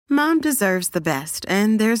Mom deserves the best,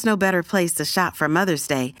 and there's no better place to shop for Mother's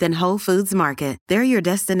Day than Whole Foods Market. They're your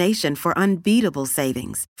destination for unbeatable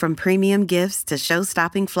savings, from premium gifts to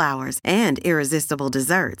show-stopping flowers and irresistible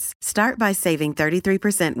desserts. Start by saving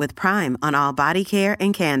 33% with Prime on all body care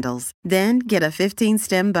and candles. Then get a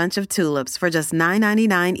 15-stem bunch of tulips for just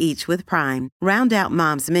 $9.99 each with Prime. Round out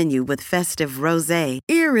Mom's menu with festive rosé,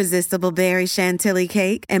 irresistible berry chantilly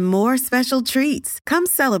cake, and more special treats. Come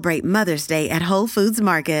celebrate Mother's Day at Whole Foods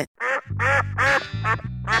Market.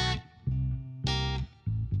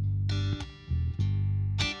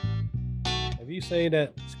 Have you seen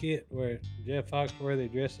that skit where Jeff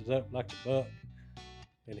Foxworthy dresses up like a buck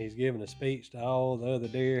and he's giving a speech to all the other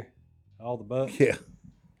deer, all the bucks? Yeah.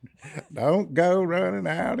 Don't go running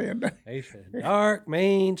out in the... He said, dark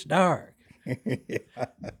means dark.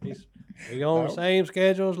 We on the same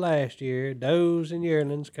schedule as last year. Does and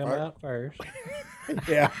yearlings come out first.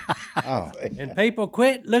 Yeah. Oh, and people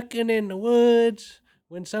quit looking in the woods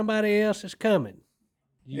when somebody else is coming.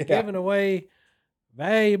 You're giving away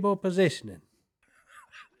valuable positioning.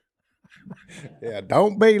 Yeah,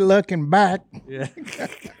 don't be looking back. Yeah.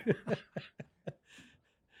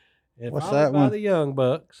 What's that by one? The Young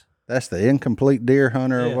Bucks. That's the Incomplete Deer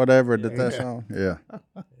Hunter or whatever that Yeah. that's on. Yeah.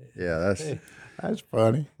 Yeah, That's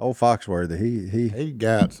funny. old Foxworthy. He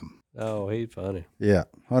got some. Oh, he's funny. Yeah,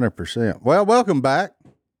 100%. Well, welcome back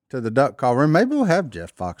to the Duck Call Room. Maybe we'll have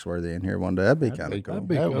Jeff Foxworthy in here one day. That'd be kind of cool. That'd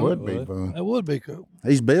be That cool. would be fun. That would be cool.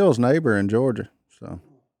 He's Bill's neighbor in Georgia, so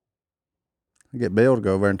I get Bill to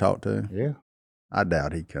go over and talk to him. Yeah. I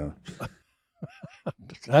doubt he comes.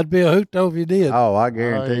 That'd be a hoot though if you did. Oh, I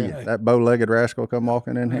guarantee yeah. you. That bow-legged rascal come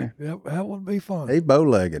walking in here. Yep, that would be fun. He's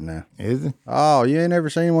bow-legged now. Is he? Oh, you ain't ever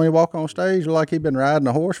seen him when he walk on stage like he been riding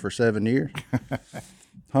a horse for 7 years.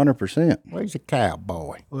 100%. Well, he's a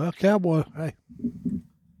cowboy. Well, cowboy, hey.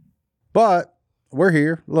 But we're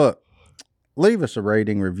here. Look, leave us a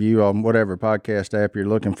rating review on whatever podcast app you're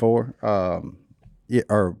looking for,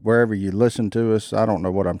 or wherever you listen to us. I don't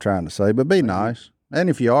know what I'm trying to say, but be nice. And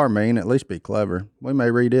if you are mean, at least be clever. We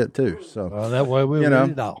may read it too. So Well, that way we'll You know.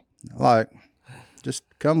 read it all. like, just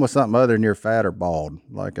come with something other than you're fat or bald.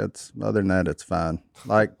 Like, it's other than that, it's fine.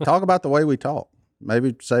 Like, talk about the way we talk.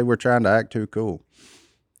 Maybe say we're trying to act too cool.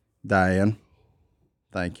 Diane,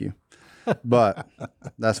 thank you. But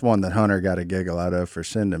that's one that Hunter got a giggle out of for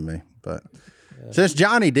sending me. But since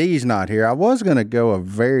Johnny D's not here, I was going to go a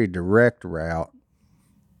very direct route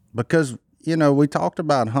because, you know, we talked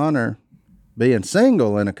about Hunter being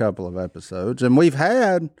single in a couple of episodes, and we've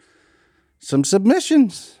had some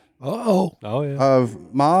submissions Uh-oh. Oh, yeah.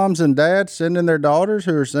 of moms and dads sending their daughters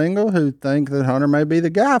who are single who think that Hunter may be the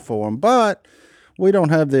guy for them. But we don't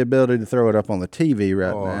have the ability to throw it up on the TV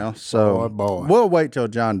right now. So boy. we'll wait till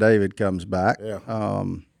John David comes back. Yeah.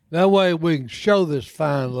 That way we can show this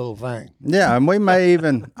fine little thing. Yeah, and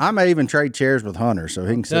I may even trade chairs with Hunter so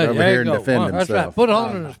he can sit over There you here and go. defend That's right. himself. Put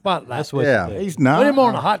on in the spotlight. That's what Yeah. you do. He's not. Put him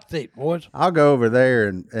on the hot seat, boys. I'll go over there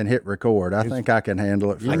and hit record. I think I can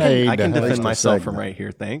handle it. For You at need I can to defend least a myself from segment. right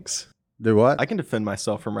here, thanks. Do what? I can defend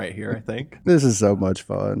myself from right here, I think. This is so much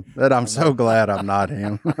fun. And I'm so glad I'm not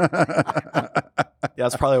him. Yeah,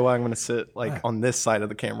 that's probably why I'm going to sit like on this side of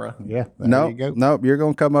the camera. Yeah. There you go. Nope. You're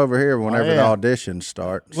going to come over here whenever yeah. the auditions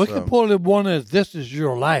start. We so. can pull it one as this is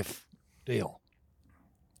your life deal.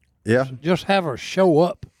 Yeah. Just have her show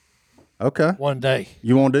up Okay. one day.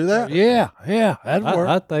 You want to do that? Yeah, that'd work.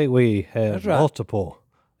 I think we have That's right. multiple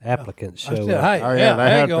applicants That's show it. up Hey, Oh, yeah, yeah, they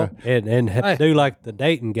there you have go. to- and Hey. do like the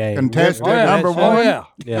dating game. Contestant Oh, yeah, number that's- one. Oh,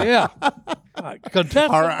 Yeah. yeah. Right.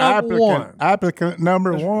 Contestant Or number one. applicant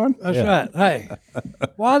number one. That's right. Hey,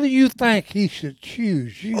 why do you think he should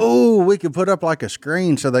choose you? Oh, we could put up like a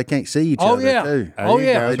screen so they can't see each Oh, other yeah. too. Oh, you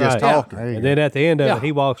yeah. go. They just Yeah. talking. There you And go. then at the end of Yeah. it,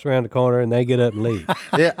 he walks around the corner and they get up and leave.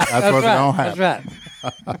 Yeah. That's That's what's right. gonna That's happen.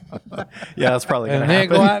 right. Yeah, that's probably going And to then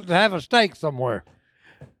happen. go out and have a steak somewhere.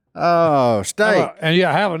 Oh, steak. And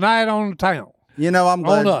yeah, have a night on the town. You know, I'm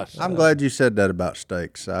glad. us. I'm glad you said that about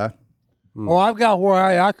steaks. Si. Oh, I've got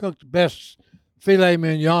where I cook the best filet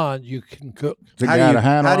mignon you can cook. It's a How guy do to you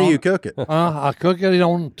handle how do on. you cook it? I cook it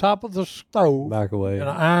on top of the stove Microwave. in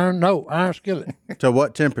an iron skillet. To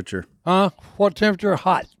what temperature? What temperature?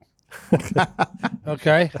 Hot.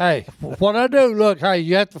 Okay. Hey, what I do? Look, hey,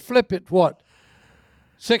 you have to flip it.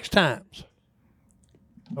 6 times.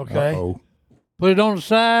 Okay. Uh-oh. Put it on the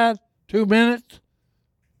side. 2 minutes.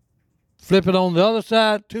 Flip it on the other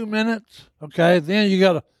side. 2 minutes. Okay. Then you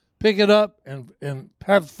got to pick it up and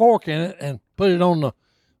have a fork in it and put it on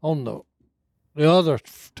the other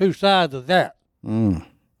 2 sides of that. Mm.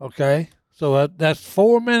 Okay. So that's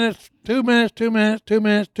 4 minutes, 2 minutes, 2 minutes, 2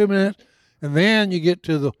 minutes, 2 minutes, and then you get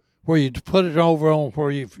to where you put it over on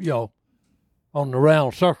where on the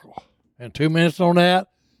round circle, and 2 minutes on that.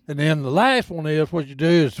 And then the last one is what you do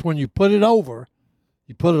is when you put it over,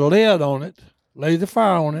 you put a lid on it, lay the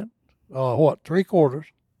fire on it, 3/4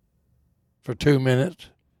 for 2 minutes,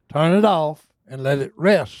 turn it off, and let it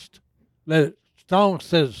rest. Stone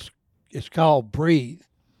says it's called breathe.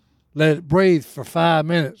 Let it breathe for 5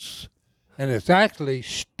 minutes, and it's actually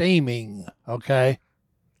steaming, okay,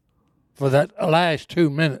 for that last 2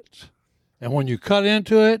 minutes. And when you cut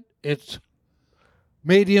into it, it's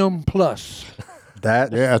medium plus.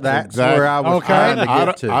 That's exactly where I was trying to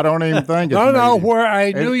get to. I don't even think it's No, medium. where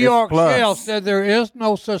a New York plus. chef said there is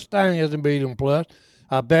no such thing as a medium plus.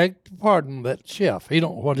 I beg to pardon that chef. He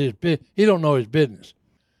don't know his business.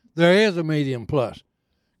 There is a medium plus,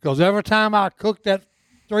 because every time I cook that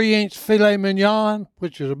 3-inch filet mignon,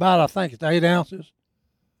 which is about, I think it's 8 ounces,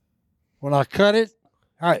 when I cut it,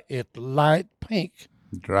 it's light pink.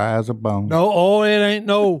 Dry as a bone. No, it ain't.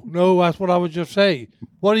 No, that's what I was just saying.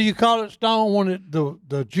 What do you call it, Stone, when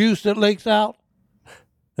the juice that leaks out?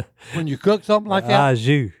 When you cook something like that?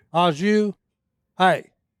 Au jus. Hey,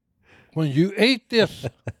 when you eat this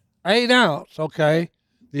 8 ounce, okay,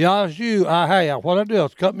 the au jus, what I do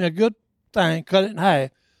is cut me a good thing, cut it in half,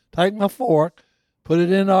 take my fork, put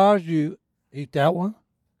it in the au jus, eat that one,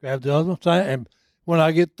 grab the other one, and when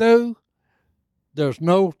I get through, there's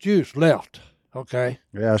no juice left. Okay.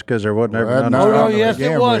 Yeah, it's because there wasn't ever Well, none. no, Oh, to yes, it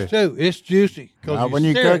begin was with. too. It's juicy. Not when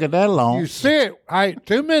you cook it that long. You sear it. Hey,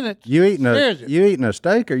 2 minutes. You eating sears it. you eating a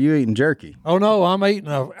steak or you eating jerky? Oh no, I'm eating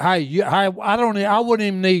a. I wouldn't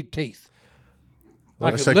even need teeth.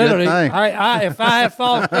 I That's could a good literally. thing. If I had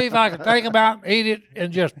false teeth, I could take them out and eat it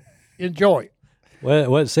and just enjoy it.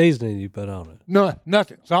 What seasoning you put on it? No,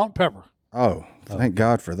 nothing. Salt and pepper. Oh, thank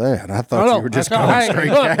God for that. I thought No, you were just that's all. going Hey, straight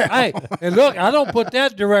look, cow. and look, I don't put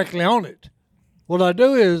that directly on it. What I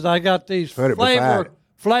do is I got these Put it beside it.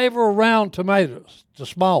 flavor round tomatoes, the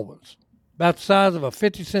small ones, about the size of a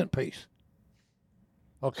 50-cent piece.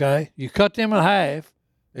 Okay, you cut them in half,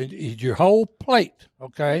 and your whole plate,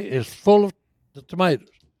 okay, is full of the tomatoes.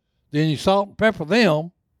 Then you salt and pepper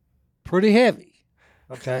them, pretty heavy.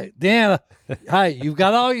 Okay, then hey, you've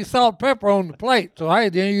got all your salt and pepper on the plate, so hey,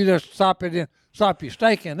 then you just slop your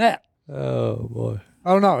steak in that. Oh boy.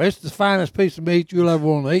 Oh no, it's the finest piece of meat you'll ever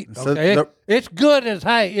want to eat. So Okay, the- it's good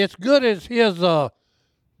as his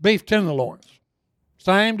beef tenderloins.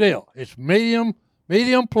 Same deal. It's medium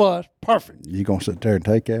plus, perfect. You gonna sit there and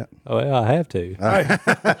take that? Oh, yeah, I have to.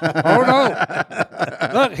 Oh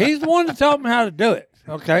no, look, he's the one that taught me how to do it.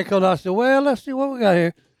 Okay, because I said, well, let's see what we got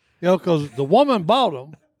here. Because the woman bought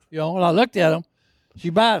them. When I looked at them, she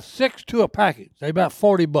buys 6 to a package. They about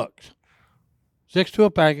 $40. 6 to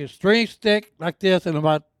a package, 3-inch thick like this, and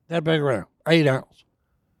about that big around, 8 ounce.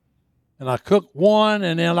 And I cook one,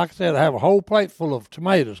 and then, like I said, I have a whole plate full of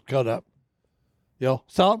tomatoes cut up.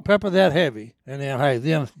 Salt and pepper that heavy, and then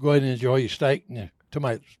then go ahead and enjoy your steak and your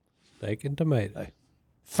tomatoes. Steak and tomato.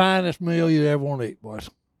 Finest meal you ever want to eat, boys.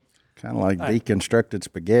 Kind of like deconstructed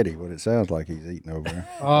spaghetti. What it sounds like he's eating over there.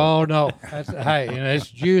 Oh no, it's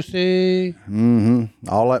juicy. Mm-hmm.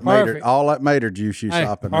 All Perfect. that mater juice you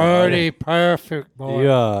sopping. Perfect, boy.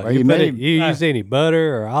 You use any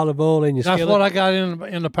butter or olive oil in your That's skillet? what I got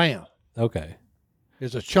in the pan. Okay.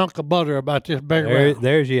 It's a chunk of butter about this big around.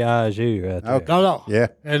 There's your au jus right there. Okay. No, Yeah.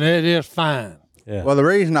 and it is fine. Yeah. Well, the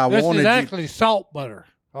reason I This wanted is you, actually salt butter,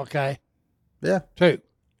 okay, yeah, too.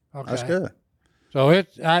 Okay. that's good. So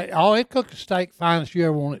it cooked a steak fine as you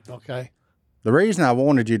ever want it, okay? The reason I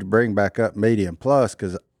wanted you to bring back up medium plus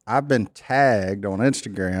because I've been tagged on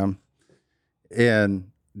Instagram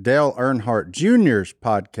in Dale Earnhardt Jr.'s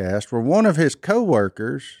podcast where one of his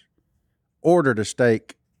coworkers ordered a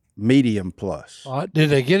steak medium plus. All right, did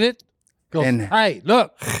they get it? 'Cause, And- hey,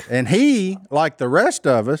 look, And he, like the rest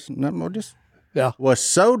of us, yeah. was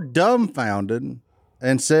so dumbfounded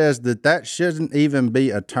and says that shouldn't even be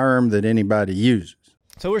a term that anybody uses.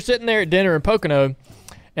 So we're sitting there at dinner in Pocono,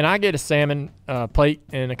 and I get a salmon plate,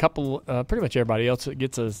 and a couple, pretty much everybody else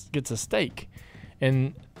gets a steak.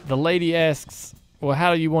 And the lady asks, "Well,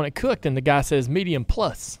 how do you want it cooked?" And the guy says, "Medium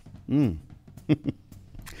plus."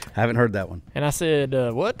 Haven't heard that one. And I said,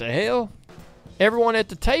 "What the hell?" Everyone at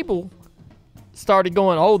the table started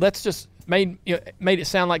going, "Oh, that's just made it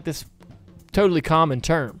sound like this totally common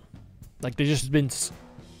term, like it's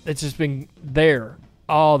just been there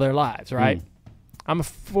all their lives, right?" I'm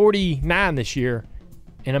 49 this year,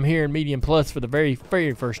 and I'm hearing medium plus for the very,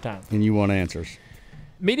 very first time. And you want answers.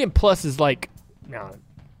 Medium plus is like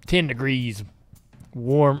 10 degrees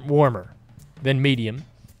warmer than medium,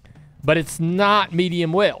 but it's not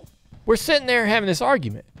medium well. We're sitting there having this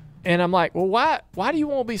argument. And I'm like, well, why do you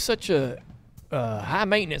want to be such a high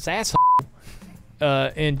maintenance asshole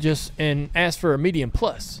and ask for a medium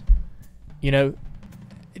plus? You know,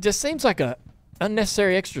 it just seems like a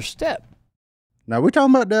unnecessary extra step. Now we're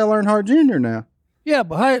talking about Dale Earnhardt Jr. now. Yeah,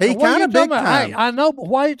 but hey, He what are kinda you talking big about? time. Hey, I know, but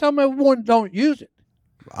why are you talking about one don't use it?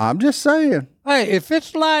 I'm just saying. Hey, if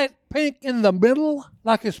it's light pink in the middle,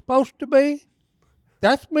 like it's supposed to be,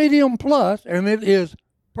 that's medium plus, and it is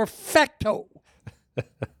perfecto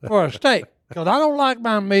for a steak. Because I don't like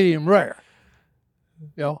mine medium rare.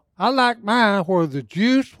 You know, I like mine where the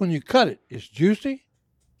juice, when you cut it, is juicy.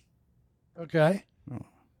 Okay.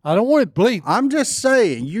 I don't want it bleeding. I'm just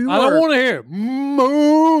saying. I don't want to hear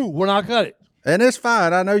moo when I cut it. And it's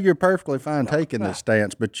fine. I know you're perfectly fine taking this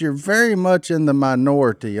stance, but you're very much in the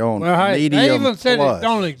minority on Well, hey, medium they even said plus. it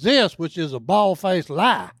don't exist, which is a bald-faced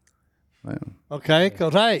lie. Well, Okay,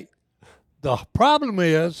 because, hey, the problem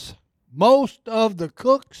is most of the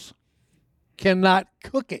cooks cannot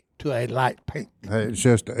cook it to a light pink.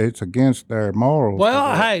 It's against their morals.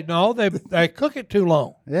 Well, hey, no, they cook it too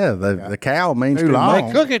long. yeah, the cow means Too too long.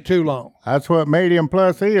 much. They cook it too long. That's what medium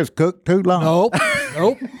plus is, cooked too long.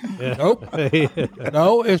 Nope, nope.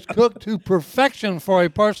 No, it's cooked to perfection for a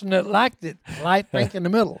person that liked it light pink in the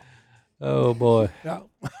middle. Oh boy. No.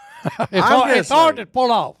 It's hard to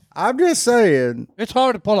pull off. I'm just saying, It's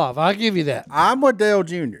hard to pull off. I'll give you that. I'm with Dale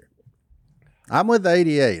Jr. I'm with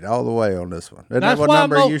 88 all the way on this one. Isn't That's that what why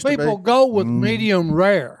number it most used to people be? go with medium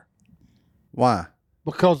rare, Why?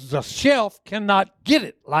 because the shelf cannot get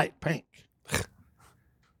it light pink.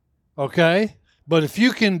 Okay? But if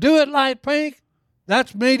you can do it light pink,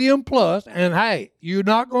 that's medium plus, and hey, you're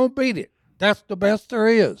not going to beat it. That's the best there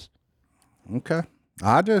is. Okay.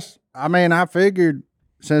 I figured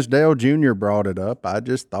since Dale Jr. brought it up, I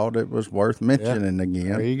just thought it was worth mentioning There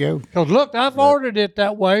again. you go. Because look, I've ordered it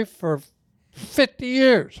that way for 50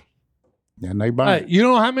 years. And they buy Hey, it. you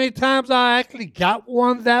know how many times I actually got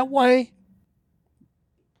one that way?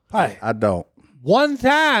 Hey, I don't. one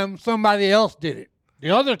time somebody else did it. The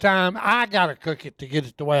other time I got to cook it to get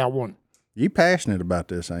it the way I want it. You passionate about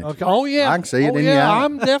this, ain't you? Okay. Oh yeah, I can see it in your yeah, eye.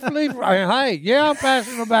 I'm definitely. Hey, yeah, I'm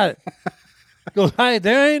passionate about it. Because hey,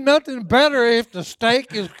 there ain't nothing better if the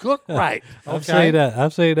steak is cooked right. I've Okay. seen that.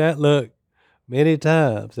 I've seen that look many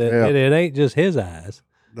times. Yeah. And it ain't just his eyes.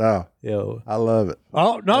 No, You know, I love it.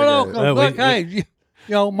 Oh no, Okay. 'cause look, hey, you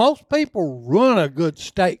know, most people run a good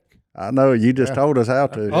steak. I know you just told us how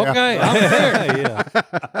to. Okay, I'm serious. yeah.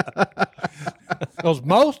 Because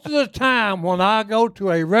most of the time when I go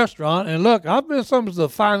to a restaurant, and look, I've been some of the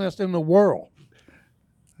finest in the world.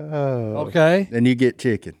 Oh. Okay. And you get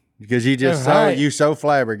chicken because you just Yeah, so right. you so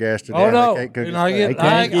flabbergasted. Oh that no, they can't cook and a I steak.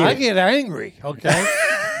 get I get angry. Okay.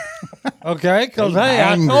 Okay, because hey,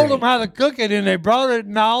 I Angry. told them how to cook it, and they brought it,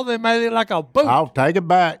 and all they made it like a boot. I'll take it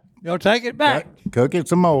back. Take it back. Cook it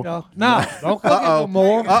some more. No, don't cook it no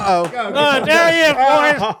more. Uh-oh. There he is,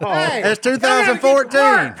 boys. Hey, It's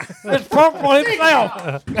 2014. it's purple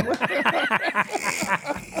himself.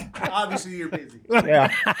 Obviously, you're busy. It's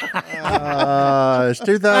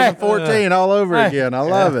 2014 all over Hey. again. I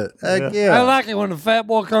love it. Heck I yeah. like it when the fat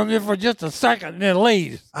boy comes in for just a second and then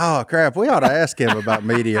leaves. Oh, crap. We ought to ask him about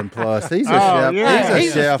medium plus. He's a Oh, chef. yeah.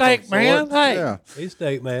 He's a chef of steak man. sorts. Hey. Yeah. He's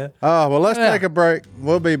steak man. Oh, well, let's Yeah. take a break.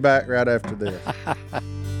 We'll be back right after this.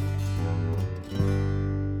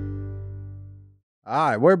 All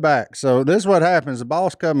right, we're back. So this is what happens. The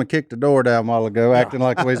boss come and kicked the door down a while ago, acting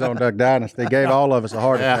like we was on Duck Dynasty. Gave all of us a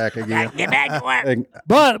heart attack again. And-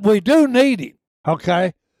 But we do need him,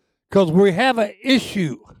 okay? Because we have an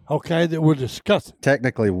issue, okay, that we're discussing.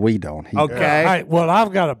 technically, we don't. He All Okay. right, well,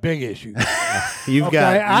 I've got a big issue. You've Okay,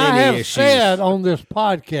 got I many have issues. said on this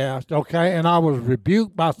podcast, okay, and I was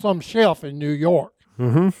rebuked by some chef in New York.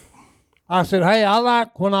 Mm-hmm. I said, hey, I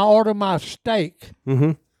like when I order my steak,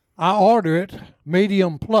 Mm-hmm. I order it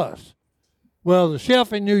medium plus. Well, the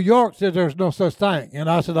chef in New York said there's no such thing. And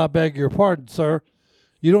I said, I beg your pardon, sir.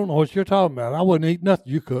 You don't know what you're talking about. I wouldn't eat nothing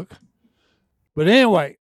you cook. But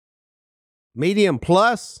anyway, Medium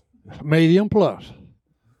plus. medium plus.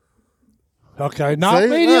 Okay, not See?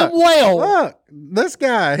 medium Look. well. Look, this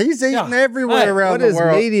guy, he's eating Yeah. everywhere Hey, around What the is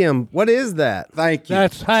world. medium? What is that? Thank you.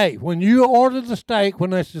 That's, hey, when you order the steak,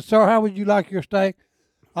 when they say, sir, how would you like your steak?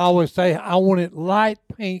 I always say, I want it light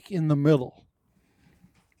pink in the middle.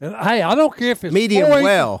 And hey, I don't care if it's Medium 4 inches.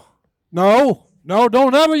 well. No,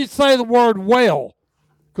 don't ever say the word well,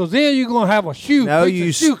 because then you're going to have a shoe, No,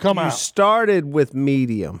 piece of shoe come you out. started with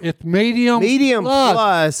medium. It's medium. Medium plus.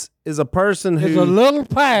 plus is a person It's a who little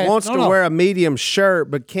pad. wants to wear a medium shirt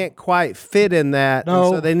but can't quite fit in that, No.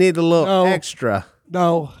 and so they need a little No. extra.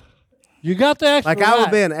 No, You got the extra Like I would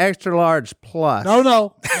right. be an extra large plus.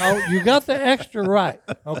 No. You got the extra right.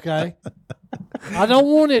 Okay. I don't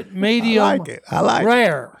want it medium. I like it. I like it.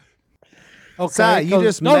 rare. Okay. Si, you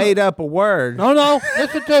just made up a word. No.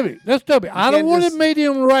 Listen to me. I don't can't want just- it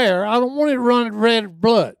medium rare. I don't want it running red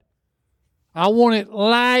blood. I want it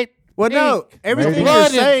light. Well, no. pink. Everything The you're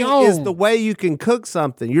blood saying is gone. the way you can cook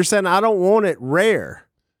something. You're saying I don't want it rare.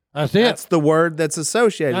 That's it. That's the word that's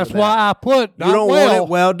associated That's with why that. I put. You don't want it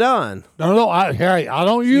well done. No. I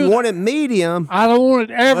don't use. You want it medium, I don't want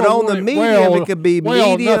it ever. but on want the it medium well, it could be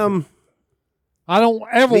well, medium. nothing. I don't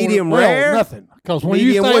ever Medium want it well, rare? nothing. Because when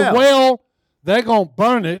Medium you say well. they're gonna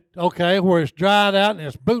burn it. Okay, where it's dried out and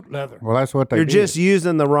it's boot leather. Well, that's what they You're did. just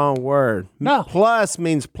using the wrong word. No. Plus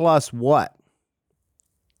means plus what?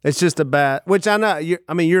 It's just a bad, which I know.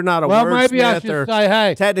 You're not a Well, maybe I wordsmith, should or say,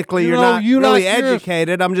 hey, technically you you're know, not you really like yours-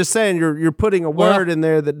 educated. I'm just saying you're putting a Well- word in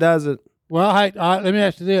there that doesn't. Well, hey, let me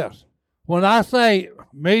ask you this: when I say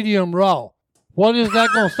medium raw, what is that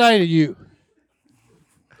gonna say to you?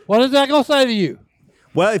 What is that gonna say to you?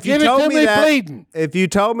 Well, if you Give it told to me me that, bleeding. if you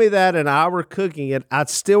told me that and I were cooking it, I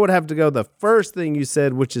still would have to go the first thing you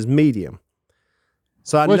said, which is medium.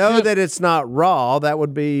 So I Which know is- that it's not raw. That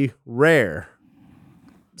would be rare.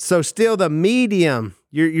 So still the medium.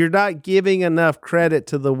 You're not giving enough credit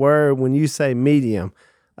to the word when you say medium.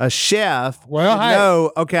 A chef Well, should hey,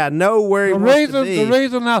 know. Okay, I know where he The wants to reason be. the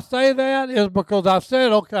reason I say that is because I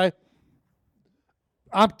said, okay,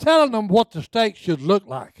 I'm telling them what the steak should look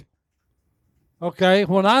like. Okay,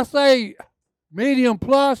 when I say medium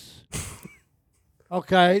plus,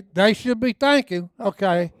 okay, they should be thinking,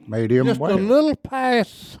 okay, medium just well. a little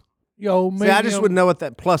past, medium. See, I just wouldn't know what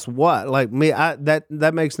that plus what. Like me,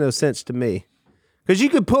 that makes no sense to me. Because you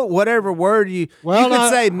could put whatever word you could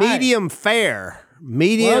say hey. medium fair,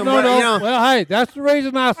 medium. Well, no. you know, Well, hey, that's the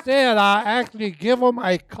reason I said I actually give them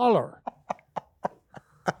a color.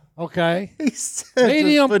 Okay. He said,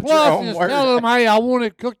 Medium just put your plus own is word. telling them, hey, I want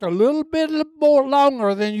it cooked a little bit more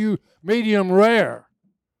longer than you medium rare.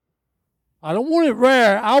 I don't want it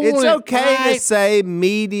rare. I want it's it okay to light. say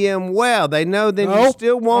medium well. They know then you Nope.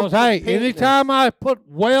 still want. Because, hey, the pinkness. anytime I put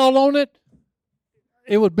well on it,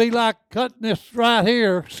 it would be like cutting this right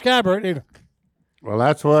here, scabbard, and Well,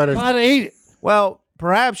 that's what it. try to eat it. Well,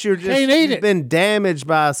 perhaps you've Can't eat it. been damaged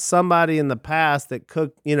by somebody in the past that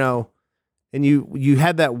cooked, and you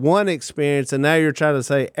had that one experience, and now you're trying to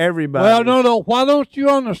say everybody. Well, no. Why don't you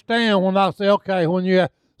understand when I say, okay, when you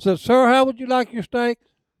said, sir, how would you like your steak?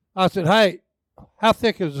 I said, hey, how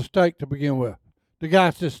thick is the steak to begin with? The guy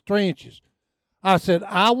says 3 inches. I said,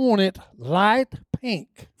 I want it light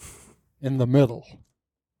pink in the middle.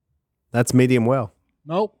 That's medium well.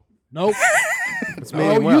 Nope. It's No,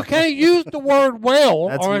 medium well. you can't use the word well,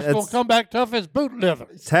 That's- or it's going that's- to come back tough as boot leather.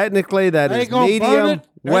 Technically, that They is gonna burn medium it.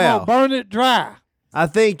 They're well. gonna burn it dry. I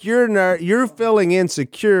think you're feeling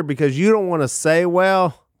insecure because you don't want to say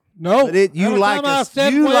well. No, But you every like time I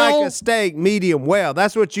said like well, a steak medium well.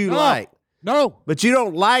 That's what you no, like. No, But you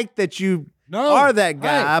don't like that you no, are that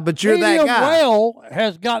guy, Hey, but you're that medium guy. well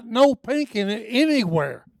has got no pink in it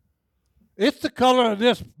anywhere. It's the color of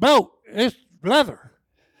this boat. It's leather,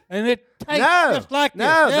 and it tastes just like this.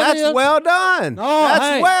 no, It that's is. well done. No, that's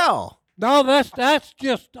hey. well. No, that's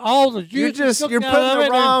just all the juice. You're took putting out of the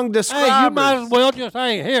it, wrong and, Hey, you might describers. as well just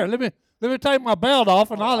here. Let me take my belt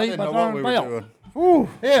off, and I'll I eat didn't my know what darn we were belt. doing. Ooh,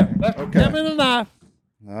 here, give me the knife.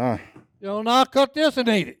 Ah, Now I'll cut this and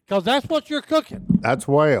eat it, because that's what you're cooking. That's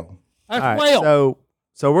well. That's All right, well.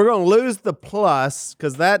 so we're gonna lose the plus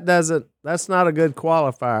because that's not a good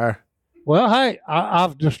qualifier. Well, hey,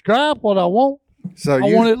 I've described what I want. so I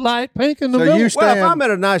you want it light pink in the so middle. you Well, if stand. I'm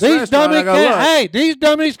at a nice These restaurant, I dummies go, can't. look, Hey, these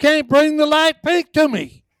dummies can't bring the light pink to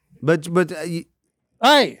me. but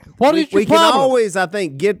Hey, what is your we can problem? always, I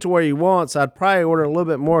think, get to where you want. So I'd probably order a little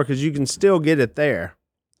bit more because you can still get it there.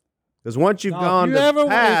 Because once you've Now, gone if to you ever,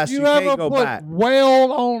 pass, if you you ever can't go put back.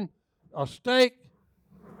 well on a steak,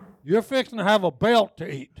 you're fixing to have a belt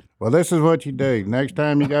to eat. Well, this is what you do. Next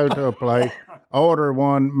time you go to a place, order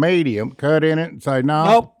one medium, cut in it, and say, no,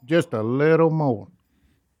 Nope. just a little more.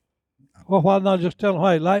 Well, why not just tell them,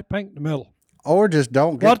 hey, light pink in the middle? Or just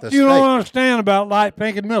don't get What the you steak. don't understand about light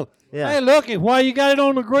pink in the middle? Yeah. Hey, look, why you got it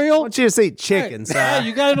on the I grill? want you to eat chicken, Si. Hey,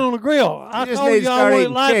 you got it on the grill. I just told need to you I start want it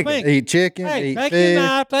eating light chicken. pink. Eat chicken, Hey, eat take fish. your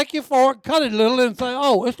knife, take your fork, cut it a little, and say,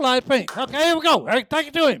 oh, it's light pink. Okay, here we go. Hey, take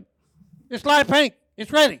it to him. It's light pink.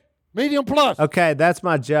 It's ready. Medium plus. Okay, that's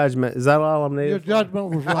my judgment. Is that all I'm Your needing?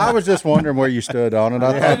 judgment was right. I was just wondering where you stood on it.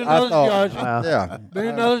 I Being thought, another judge. Wow. yeah. Being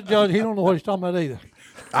another judge, he don't know what he's talking about either.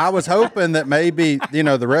 I was hoping that maybe,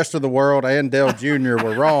 the rest of the world and Dale Jr.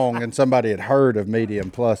 were wrong and somebody had heard of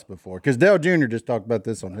medium plus before. Because Dale Jr. just talked about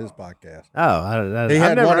this on his podcast. Oh, He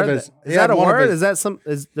had I've never one of heard his- that. he Is that had a one of word? his-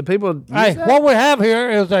 Is the people? use Hey, that? what we have here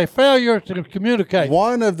is a failure to communicate.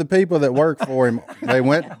 One of the people that worked for him, he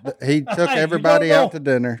took Hey, you everybody don't know- out to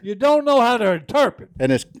dinner, You don't know how to interpret.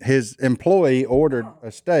 and his employee ordered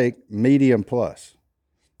a steak medium plus.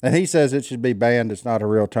 And he says it should be banned. It's not a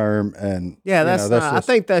real term. And Yeah, that's not. I just-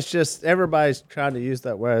 think that's just everybody's trying to use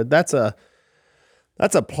that word. That's a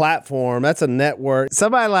platform. That's a network.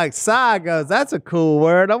 Somebody like Cy goes, "That's a cool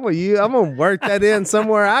word. I'm gonna work that in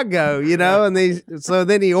somewhere I go." And so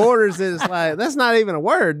then he orders it. It's like that's not even a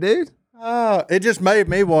word, dude. It just made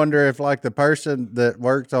me wonder if, like, the person that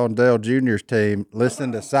works on Dale Jr.'s team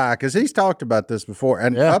listened to Cy, because he's talked about this before.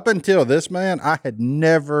 And up until this, man, I had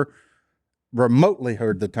never remotely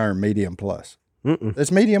heard the term medium plus.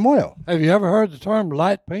 It's medium well. Have you ever heard the term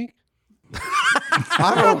light pink?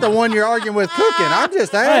 I'm not the one you're arguing with cooking. I'm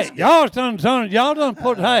just Hey, asking. y'all done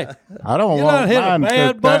put. Hey, I don't you want done hit a mine bad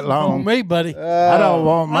cooked that button long. on me, buddy. I don't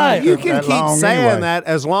want mine You cooked can that keep long saying anyway. that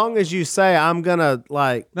as long as you say I'm gonna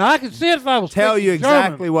Now I can see it if I was tell speaking you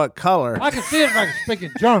exactly German. what color. I can see it if I was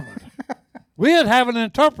speaking German. We'd have an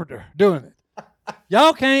interpreter doing it.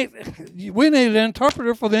 Y'all can't. We need an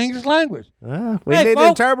interpreter for the English language. We Hey, need an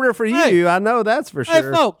folks. interpreter for you. Hey. I know that's for Hey,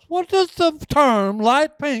 sure. folks, what does the term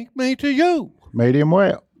light pink mean to you? Medium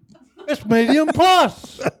well. It's medium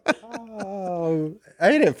plus. Oh,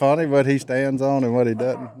 ain't it funny what he stands on and what he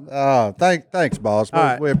doesn't? Oh, thanks, boss. All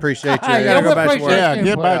right. We appreciate you. Hey, gotta yeah, go we back to appreciate work. Yeah, you.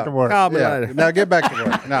 get back to work. Call me Yeah. later. Now get back to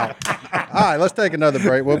work. Now, all right, let's take another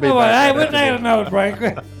break. We'll be Hey, back. we'll take another break.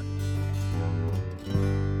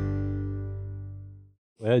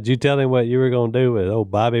 Well, did you tell him what you were going to do with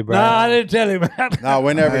old Bobby No, Brown? I didn't tell him that. No,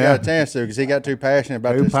 we never got a chance to because he got too passionate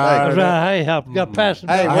about Too this fired steak. up. Right, hey, I got past him.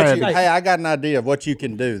 Hey, I I got an idea of what you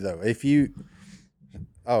can do though. If you,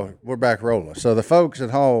 we're back rolling. So the folks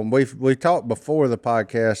at home, we talked before the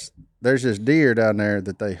podcast. There's this deer down there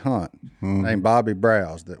that they hunt named Bobby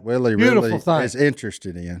Browse that Willie Beautiful really thing. is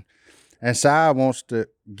interested in, and Si wants to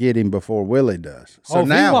get him before Willie does. So if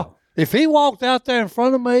now, if he walked out there in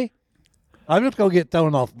front of me, I'm just gonna get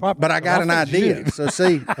thrown off the property. but I got an idea. So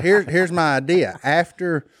see, here's my idea.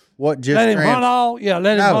 After what just Let him hunt trans- all. Yeah,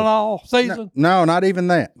 let him No. hunt all season. No, not even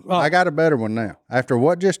that. Oh. I got a better one now. After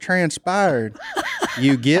what just transpired,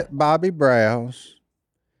 you get Bobby Browse,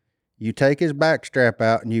 you take his backstrap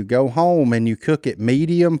out, and you go home and you cook it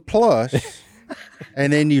medium plus,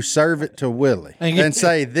 and then you serve it to Willie and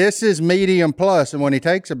say, "This is medium plus." And when he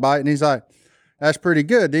takes a bite and he's like, "That's pretty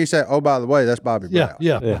good," then you say, "Oh, by the way, that's Bobby Browse."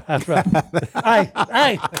 Yeah, that's right. hey,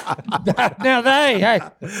 now hey,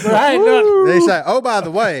 but hey, no, Then you say, "Oh, by the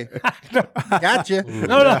way, gotcha."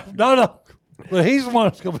 no. But he's the one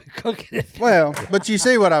that's gonna be cooking it. Well, but you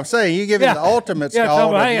see what I'm saying. You give him the ultimate Yeah, scald. tell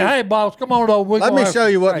me, of hey, you- hey, boss, come on over. Let me show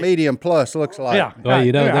you what medium plus looks like. Yeah. Well,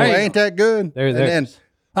 you know, yeah, there- hey. Ain't that good? There- And there- then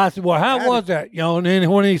I said, well, how was that? And then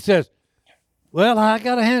when he says, well, I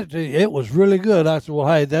got to hand it to you. It was really good. I said, well,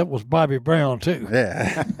 hey, that was Bobby Brown, too.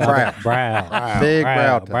 yeah, brow. Brow. Big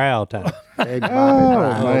brow time. Brow time. Big Bobby Oh,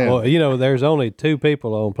 Brown. man. Well, you know, there's only two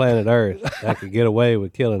people on planet Earth that could get away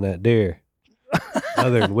with killing that deer,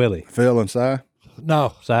 other than Willie. Phil and Si.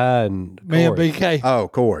 No, Si and me and Corey. BK. Oh,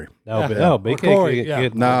 Corey. No, Yeah. no, BK Corey, could yeah.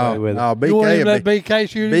 get No, away with no, it. You won't even BK let BK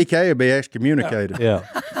shoot him? BK would be excommunicated. Yeah.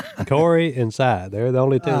 Corey and Si, they're the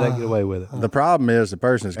only two that get away with it. The problem is the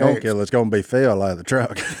person that's going to kill it's going to be Phil out of the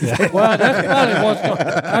truck. Well, that's probably what's going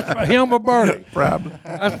to That's him or Burley. Probably.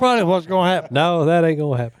 That's probably what's going to happen. No, that ain't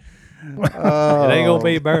gonna happen. It ain't gonna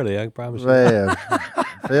be Burley. I can promise you. Man,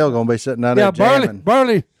 Phil going to be sitting down Yeah, there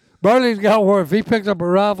jamming. Burley's got where if he picks up a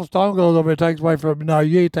rifle, Stone goes over and takes away from him. No,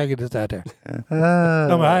 you ain't taking this out there. I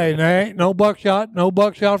mean, hey, there ain't no buckshot for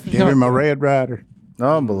Give sure. him a Red Rider.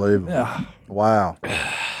 Unbelievable. Yeah. Wow.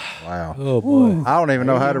 Wow. Oh boy. I don't even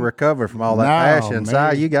know how to recover from all that No, passion.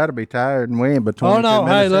 man. Si, you got to be tired and win between Oh, no. 2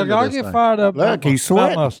 Hey, minutes look, into I'll this get thing. fired up Look, about, he's about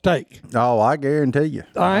sweating. my steak. Oh, I guarantee you.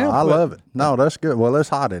 I am I sweating. love it. No, that's good. Well, it's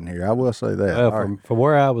hot in here. I will say that. Well, All right. from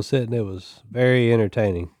where I was sitting, it was very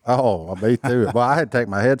entertaining. Oh, I beat through it. Well, I had to take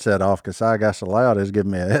my headset off because I got so loud it's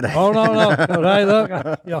giving me a headache. Oh, no. But hey, look,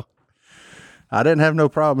 yeah. I didn't have no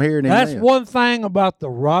problem hearing him. That's then. one thing about the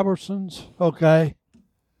Robertsons, okay?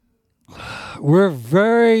 We're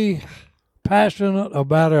very passionate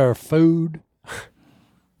about our food,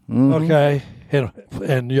 okay?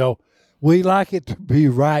 And, we like it to be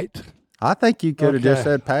right. I think you could have just Okay.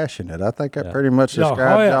 said passionate. I think that pretty much Yeah.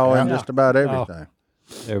 describes Oh, yeah. y'all in Yeah. just about Yeah. everything.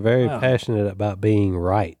 They're very passionate about being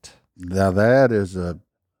right. Now that is a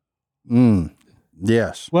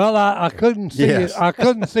Yes. Well, I couldn't see Yes. it. I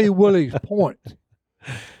couldn't see Willie's point.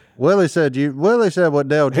 Willie said what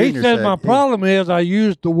Dale Jr. He said my problem is I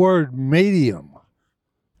used the word medium.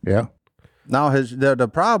 Yeah. No, the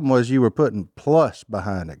problem was you were putting plus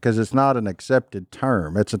behind it because it's not an accepted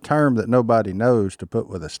term. It's a term that nobody knows to put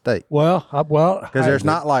with a steak. Well, Because there's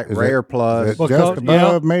not like rare plus. Is it Because- just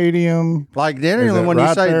above medium? Like Is generally it when right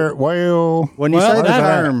you say there at well? when you Well, say the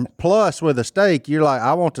that's- term plus with a steak, you're like,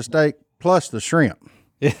 I want the steak plus the shrimp.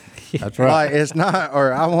 That's right. Like it's not,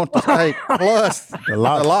 or I want the steak plus the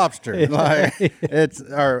lobster. Like it's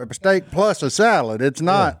or a steak plus a salad. It's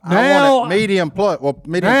not. I Now- want it medium plus. Well,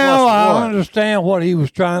 medium now plus I what? understand what he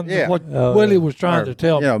was trying. Yeah. What Willie was trying to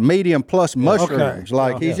tell You me. know, medium plus mushrooms.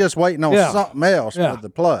 Like he's just waiting on Yeah. something else Yeah. with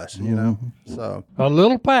the plus. You know, so A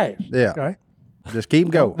little pass. Yeah. Okay. just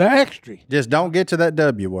keep going. The extra. Just don't get to that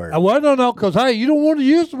W word. Well, no, because hey, you don't want to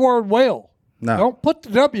use the word well. No. Don't put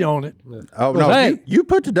the W on it. Oh no, hey. you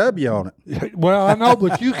put the W on it. Well, I know,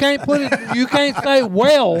 but you can't put it. You can't say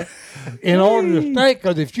well in order to steak.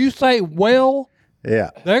 Because if you say well,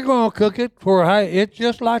 Yeah, they're going to cook it for hey. It's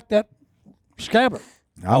just like that scabbard.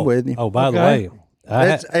 I'm with you. Oh, by the Okay.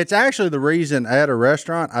 way, It's actually the reason at a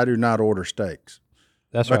restaurant I do not order steaks.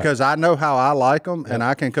 that's right. Because I know how I like them and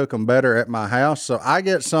I can cook them better at my house. So I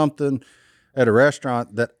get something at a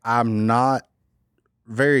restaurant that I'm not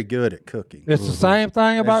very good at cooking. It's the same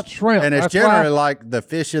thing about shrimp. And it's That's generally why, like the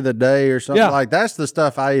fish of the day or something Yeah. like that's the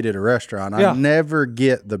stuff I eat at a restaurant. Yeah. I never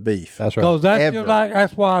get the beef. That's right. because that's ever. just like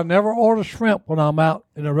that's why I never order shrimp when I'm out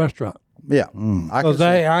in a restaurant Yeah. I can because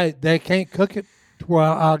see- they can't cook it to where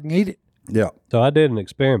I can eat it. yeah. So I did an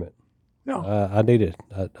experiment. No. I needed.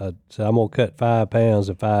 I said I'm gonna cut 5 pounds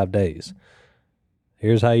in 5 days.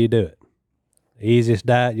 Here's how you do it. Easiest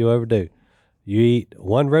diet you'll ever do. You eat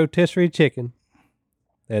 1 rotisserie chicken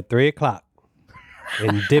at 3:00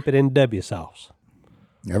 and dip it in W sauce.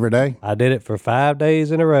 Every day? I did it for 5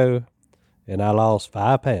 days in a row, and I lost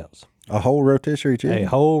 5 pounds. A whole rotisserie chicken. A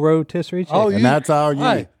whole rotisserie chicken. Oh, And you- that's all you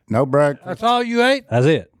hey. eat. No breakfast. That's all you ate. That's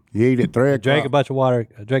it. You eat at 3 I drank a o'clock. bunch of water.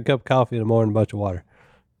 I drank a cup of coffee in the morning, a bunch of water.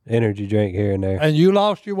 Energy drink here and there. And you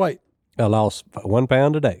lost your weight. I lost 1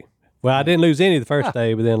 pound a day. Well, I didn't lose any the first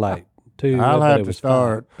day, but then like 2. I'll but have it to was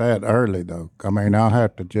start that early, though. I mean, I'll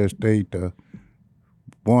have to just eat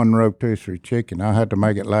 1 rotisserie chicken. I'll have to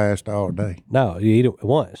make it last all day. 5. No, you eat it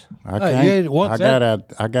once. I Hey, can't. you ate it once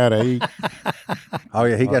I gotta eat Oh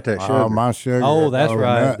yeah, he got that sugar. all my sugar. Oh, that's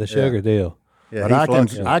right, overnight. the sugar deal. yeah, But he I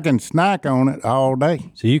flunks can it. I can snack on it all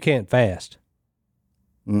day. So you can't fast.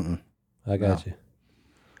 Mm-mm. I got you.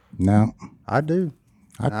 No, I do.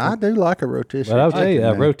 I do like a rotisserie. But I'll tell you, chicken,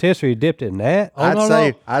 a man. rotisserie dipped in that.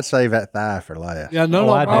 Oh, I'd save that thigh for last. Yeah, no, Oh,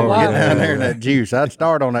 no, I no, do. I- Get down there in that juice. I'd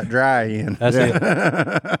start on that dry end. That's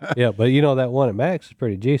it. Yeah, but you know that one at Max is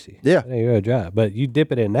pretty juicy. Yeah. It ain't really dry. But you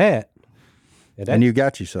dip it in that, And you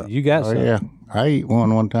got you something. you got oh some. yeah, I ate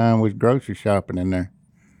one time. Was grocery shopping in there.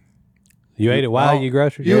 You ate it while you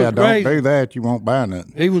grocery You shopping? Yeah, was don't crazy. do that. You won't buy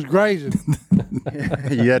nothing. He was grazing.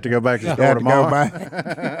 You have to go back to the You store have to go tomorrow.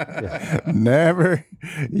 back. Never.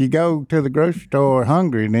 You go to the grocery store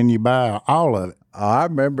hungry, and then you buy all of it. Oh, I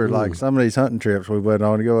remember like some of these hunting trips we went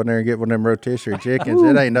on to go in there and get one of them rotisserie chickens.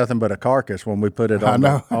 It ain't nothing but a carcass when we put it on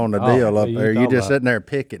the deal Oh, up you there. You talking just about- sitting there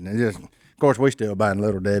picking and just. Of course, we still buying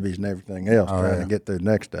Little Debbie's and everything else, trying to get through the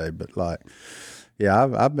next day. But like, yeah,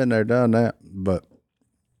 I've been there, done that. But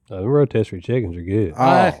The rotisserie chickens are good.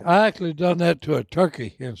 I actually done that to a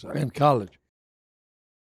turkey in college.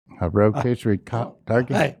 A rotisserie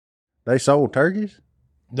turkey. Hey, they sold turkeys.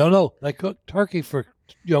 no, they cooked turkey for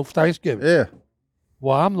Thanksgiving. Yeah.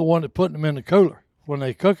 Well, I'm the one that put them in the cooler when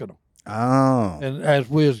they cooking them. Oh. And as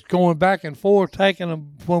we was going back and forth, taking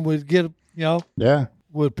them when we'd get, Yeah.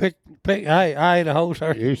 we'd pick. Hey, I ate a whole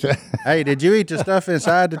turkey. You said Hey, did you eat the stuff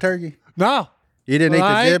inside the turkey? No. You didn't eat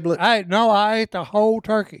I the giblets? I ate the whole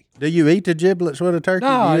turkey. Do you eat the giblets with a turkey? No,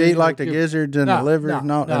 I Do you didn't eat like eat the the gizzards and the livers and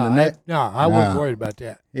the neck? I wasn't No. worried about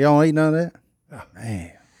that. You don't eat none of that?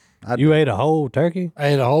 Man. You ate a whole turkey? I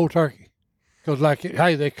ate a whole turkey. Because,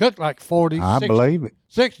 hey, they cook like 40, I 60, believe it.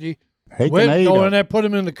 60. He We'd can eat go in them. there, put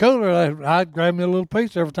them in the cooler. I'd grab me a little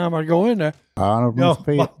piece every time I go in there. Honorable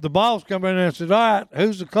fit. The boss come in there and said, all right,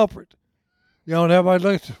 who's the culprit? And everybody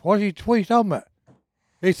looks, what are you talking about?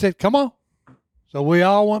 He said, come on. So we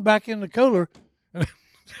all went back in the cooler.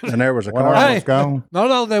 And there was a One car. of them Hey. was gone.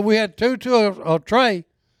 No, then we had two to a tray.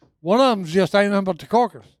 One of them just ain't nothing but the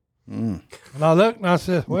corkers. And I looked and I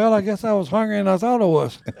said, well, I guess I was hungry and I thought I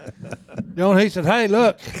was. And he said, hey,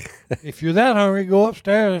 look, if you're that hungry, go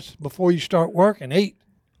upstairs before you start work and eat.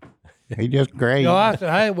 He just grazed. I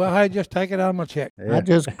said, hey, just take it out of my check. I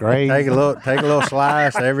just grazed. Take a little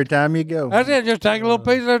slice every time you go. That's it. Just take a little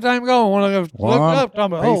piece every time you go. When I look up,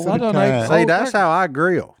 I'm like, piece I at a done time. ate. See, that's how I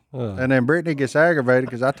grill. And then Brittany gets aggravated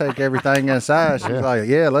because I take everything inside. She's like,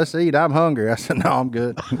 "Yeah, let's eat. I'm hungry." I said, "No, I'm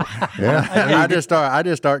good." Yeah. I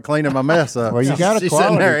just start cleaning my mess up. Well, you got a She's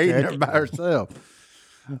sitting there quality eating check. it by herself.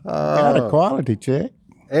 Got a quality check.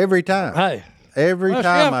 Every time. Hey, Every well,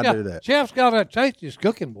 time chef's I do that. Chef's got that taste. He's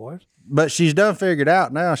cooking, boys. But she's done figured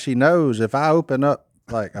out now. She knows if I open up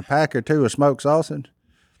like a pack or two of smoked sausage,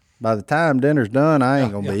 by the time dinner's done, I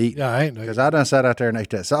ain't gonna be eating. Yeah, I ain't. Because I done sat out there and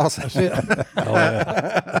ate that sausage.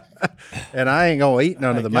 And I ain't gonna eat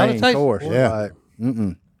none of the gotta main taste it, course. boy. Yeah. Like,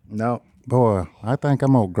 no. Boy, I think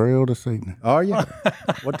I'm gonna grill this evening. Are you?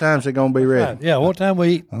 What time's it gonna be ready? Yeah, what time we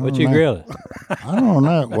eat? What you grilling? I don't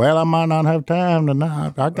know. Well, I might not have time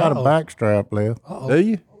tonight. I got a backstrap left. Do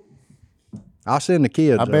you? I'll send the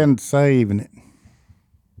kids. I've been saving it.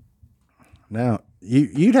 Now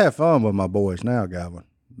you'd have fun with my boys now, Godwin.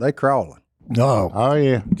 They crawling. No. Oh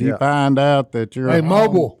yeah. Did you find out that your Hey, home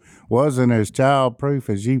mobile. wasn't as childproof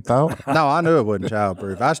as you thought? No, I knew it wasn't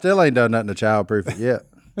childproof. I still ain't done nothing to childproof it yet.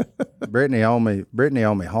 Brittany on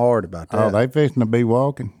me hard about that. Oh, they fixing to be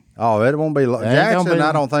walking. Oh, it won't be long. Ain't gonna Jackson, be-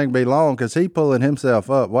 I don't think be long because he pulling himself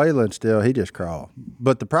up. Waylon still, he just crawl.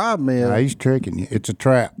 But the problem is, Now, he's tricking you. It's a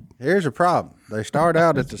trap. here's the problem. They start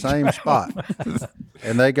out at the same spot,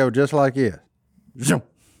 and they go just like this. Zoom.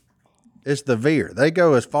 It's the veer. They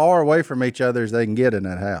go as far away from each other as they can get in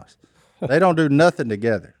that house. They don't do nothing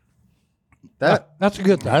together. That's a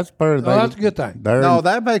good thing. That's pretty. That's a good thing. They're, No,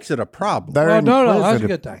 that makes it a problem. they're No, that's a inquisitive.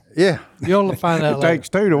 good thing. Yeah, You'll find out It later. takes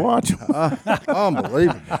two to watch them.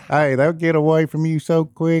 unbelievable. Hey, they'll get away from you so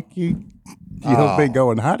quick. You'll be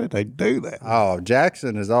going, how did they do that? Oh,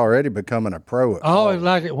 Jackson is already becoming a pro. At I always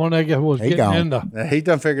like it when they was He getting gone. in the Now, he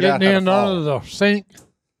done figured out getting how to in fall. under the sink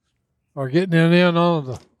or getting in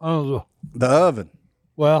under the The oven.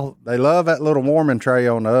 well. They love that little warming tray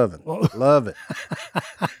on the oven. Love it.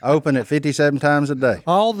 Open it 57 times a day.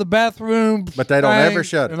 All the bathrooms, But they don't ever things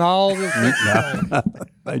shut it. and all this.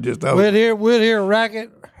 They just We'd hear a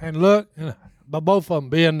racket and look, but both of them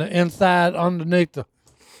being the inside underneath the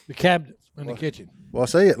cabinets in the kitchen. Well,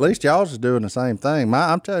 see, at least y'all's is doing the same thing.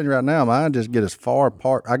 I'm telling you right now, mine just get as far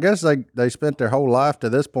apart. I guess they spent their whole life to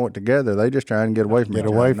this point together. They just trying to get away from get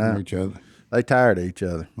each away other from now. each other. They tired of each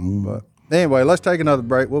other. But anyway, let's take another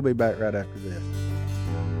break. We'll be back right after this.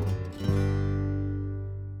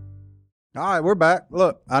 All right, we're back.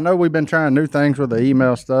 Look, I know we've been trying new things with the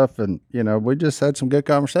email stuff, and we just had some good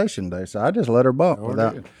conversation today. So I just let her bump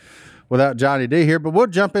without Johnny D here. But we'll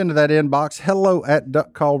jump into that inbox.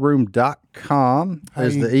 hello@duckcallroom.com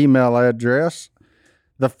is the email address.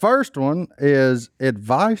 The first one is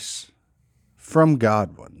advice from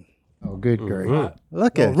Godwin. Oh, good grief.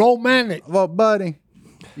 Look at Romantic. Well, buddy,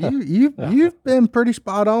 you've been pretty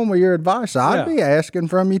spot on with your advice. I'd be asking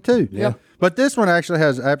from you too. Yeah. But this one actually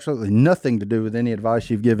has absolutely nothing to do with any advice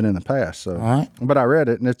you've given in the past. So, All right. but I read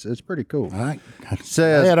it and it's pretty cool. All right.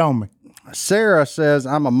 Says Lay it on me. Sarah says,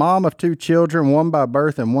 I'm a mom of 2 children, one by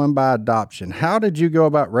birth and one by adoption. How did you go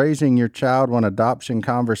about raising your child when adoption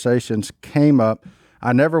conversations came up?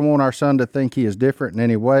 I never want our son to think he is different in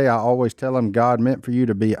any way. I always tell him God meant for you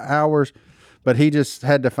to be ours, but he just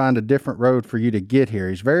had to find a different road for you to get here.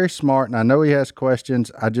 He's very smart, and I know he has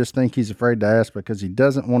questions. I just think he's afraid to ask because he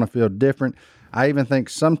doesn't want to feel different. I even think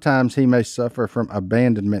sometimes he may suffer from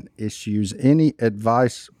abandonment issues. Any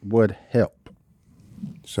advice would help.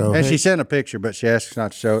 So And he- she sent a picture, but she asked us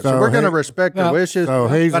not to show it. So So we're going to he- respect her wishes, so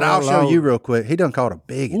he's but I'll a show little you old. real quick. He done caught a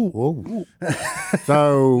big one. Whoa.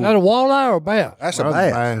 So Is that a walleye or a bass? That's a That's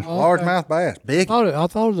bass. bass. Largemouth bass. Big. I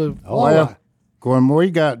thought it was a walleye. well, when we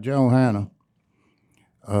got Johanna,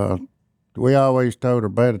 we always told her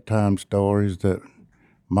bedtime stories that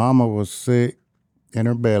Mama was sick in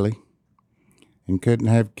her belly and couldn't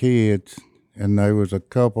have kids, and there was a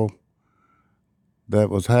couple that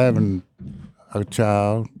was having a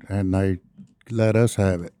child, and they let us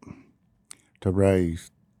have it to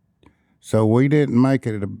raise. So we didn't make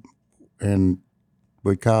it, and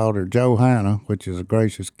we called her Johanna, which is a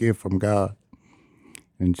gracious gift from God.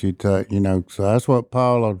 And she'd tell, so that's what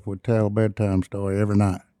Paula would tell a bedtime story every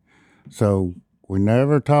night. So we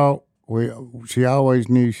never talked. She always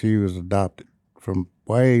knew she was adopted from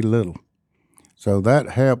way little. So that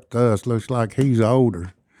helped us. Looks like he's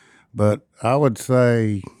older. But I would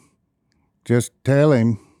say just tell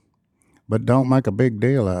him, but don't make a big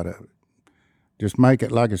deal out of it. Just make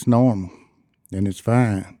it like it's normal, and it's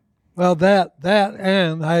fine. Well, that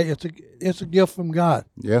and hey, it's a gift from God.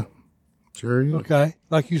 Yeah, sure is. Okay,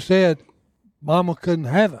 like you said, Mama couldn't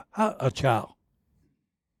have a child.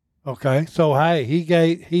 Okay, so hey,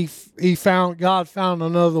 God found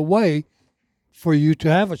another way for you to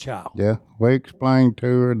have a child. Yeah, we explained to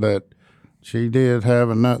her that she did have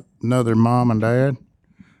another mom and dad,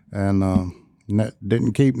 and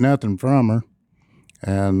didn't keep nothing from her.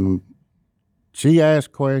 And she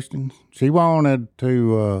asked questions. She wanted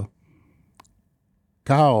to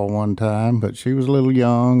call one time, but she was a little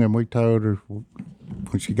young, and we told her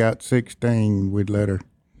when she got 16, we'd let her,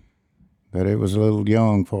 that it was a little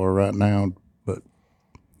young for her right now, but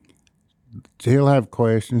she'll have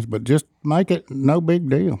questions, but just make it no big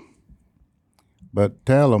deal. But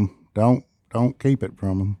tell them, don't keep it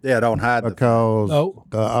from him. Yeah, don't hide because No.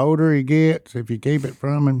 the older he gets, if you keep it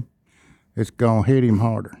from him, it's gonna hit him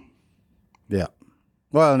harder. Yeah.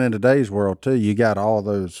 Well, and in today's world too, you got all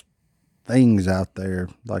those things out there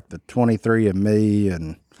like the 23andMe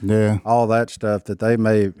and Yeah, all that stuff that they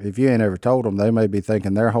may, if you ain't ever told them, they may be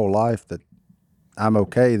thinking their whole life that I'm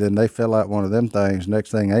okay. Then they fill out one of them things.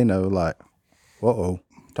 Next thing they know, like, whoa,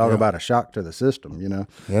 talk about a shock to the system, you know?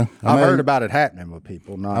 yeah. I've heard about it happening with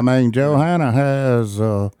people. Not, I mean, Johanna has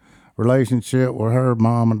a relationship with her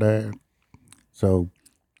mom and dad. So,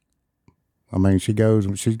 I mean, she's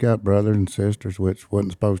got brothers and sisters, which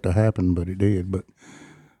wasn't supposed to happen, but it did. But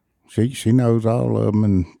she knows all of them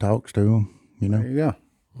and talks to them, you know? there you go.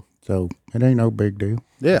 So, it ain't no big deal.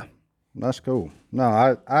 Yeah, that's cool. No,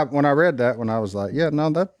 I when I read that one, I was like, yeah, no,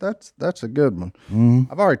 that's a good one.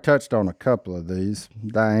 I've already touched on a couple of these.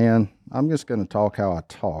 Diane, I'm just going to talk how I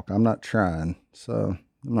talk. I'm not trying. So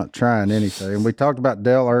I'm not trying anything. We talked about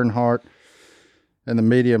Dale Earnhardt and the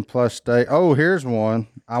medium plus state. Oh, here's one.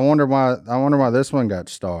 I wonder why this one got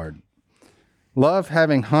starred. Love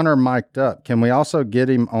having Hunter mic'd up. Can we also get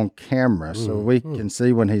him on camera so we can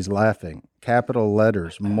see when he's laughing? Capital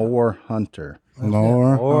letters, more Hunter.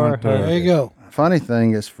 More Hunter. There you go. Funny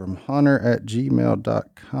thing is from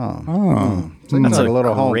hunter@gmail.com. Oh, Seems That's like a a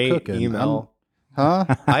little home great cooking. email. Huh?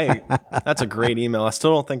 That's a great email. I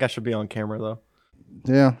still don't think I should be on camera though.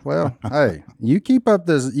 Yeah. Well, hey, you keep up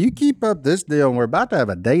this deal, and we're about to have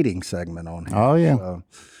a dating segment on here. Oh, yeah. So,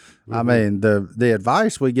 I mean, the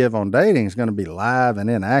advice we give on dating is going to be live and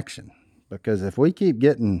in action, because if we keep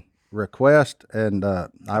getting requests, and I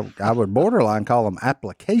would borderline call them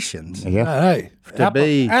applications. Yeah. Hey, To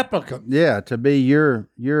be- applicant. Yeah, to be your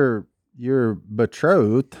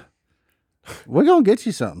betrothed, we're gonna get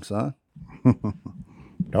you something, son.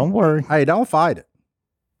 Don't worry. Hey, don't fight it.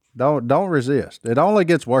 Don't resist. It only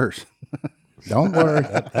gets worse. Don't worry.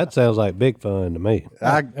 That sounds like big fun to me.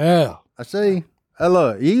 Yeah. I see.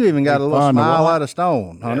 Look, you even got a little fun to smile watch. out of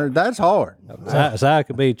stone, Hunter. That's hard. So I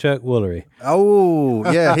could be Chuck Woolery. Oh,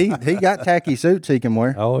 yeah, he got tacky suits he can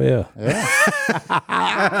wear. Oh yeah.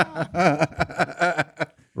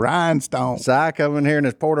 Rhinestone. Si coming here in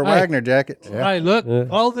his Porter Wagner jacket. Hey, look,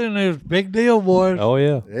 clothing is big deal, boys. Oh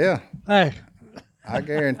yeah. Yeah, Hey, I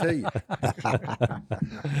guarantee you.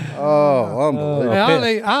 Oh, unbelievable.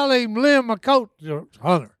 hey, I'll even lend my coat to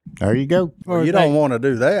Hunter. There you go. for a You day. don't want to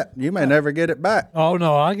do that. You may never get it back. Oh,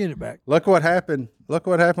 no, I'll get it back. Look what happened. Look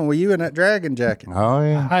what happened with you in that dragon jacket. Oh,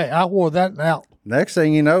 yeah. Hey, I wore that out. Next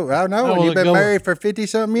thing you know, I know That was you've a been good married for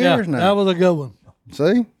 50-something years Yeah, that now. was a good one.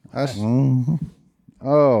 See? That's,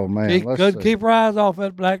 oh, man. He let's couldn't see. keep her eyes off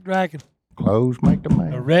that black dragon. Clothes make the The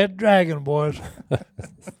man. red dragon, boys.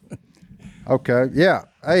 Okay. Yeah.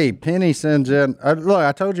 Hey, Penny sends in. Look,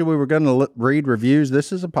 I told you we were going to read reviews.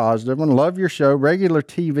 This is a positive one. Love your show. Regular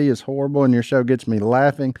TV is horrible, and your show gets me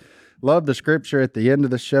laughing. Love the scripture at the end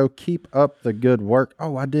of the show. Keep up the good work.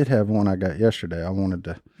 Oh, I did have one I got yesterday. I wanted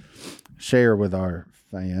to share with our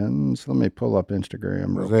fans. Let me pull up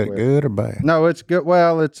Instagram real Was that quick. good or bad? No, it's good.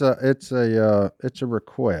 Well, it's a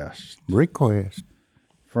request Request.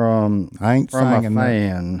 from I ain't from a singing that.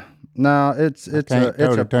 fan. No, it's Can't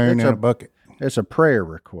throw the tune in a bucket. It's a prayer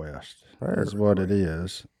request. Prayer is what it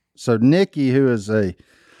is. So Nikki, who is a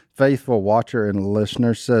faithful watcher and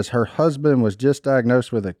listener, says her husband was just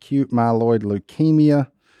diagnosed with acute myeloid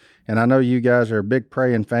leukemia. And I know you guys are a big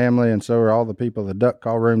praying family, and so are all the people in the duck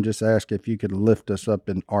call room. Just ask if you could lift us up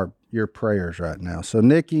in your prayers right now. So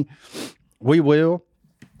Nikki, we will.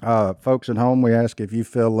 Folks at home, we ask if you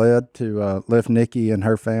feel led to lift Nikki and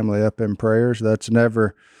her family up in prayers. That's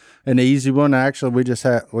never an easy one. Actually,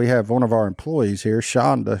 we have one of our employees here,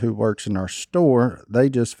 Shonda, who works in our store. They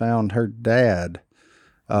just found her dad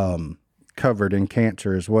covered in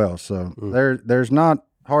cancer as well. So there's not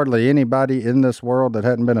hardly anybody in this world that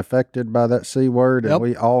hadn't been affected by that C word, and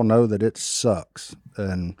we all know that it sucks.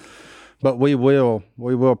 But we will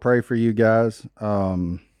pray for you guys.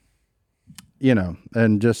 You know,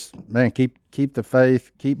 and just, man, keep the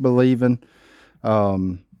faith, keep believing.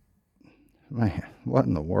 Man, what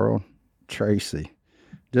in the world? Tracy.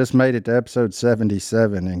 Just made it to episode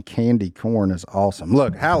 77, and candy corn is awesome.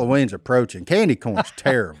 Look, Halloween's approaching. Candy corn's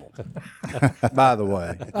terrible, by the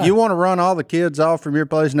way. You want to run all the kids off from your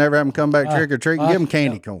place and never have them come back trick-or-treating? Give them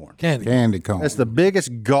candy corn. Candy corn. That's the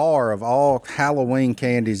biggest gar of all Halloween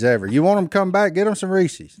candies ever. You want them to come back? Get them some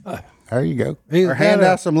Reese's. There you go. Or hand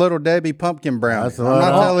out some Little Debbie pumpkin brownies. I'm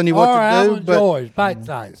not telling you what to do, Almond but Joys, bite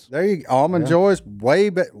size. there you go. Almond Joy's way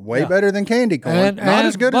better than candy corn. And Not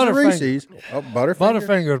as good as Butterfinger. Reese's. Oh, Butterfinger.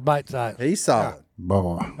 Butterfinger's bite size. He's solid.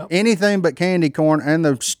 Boy. Anything but candy corn and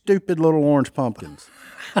the stupid little orange pumpkins.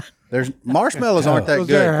 There's marshmallows aren't that Those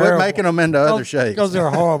good. are Quit horrible. making them into other shapes. Because they're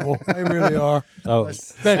horrible. They really are. Oh,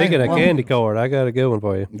 speaking of candy corn, I got a good one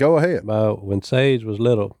for you. Go ahead. When Sage was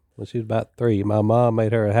little, when she was about 3, my mom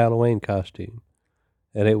made her a Halloween costume,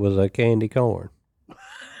 and it was a candy corn.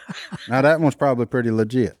 Now that one's probably pretty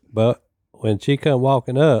legit. But when she come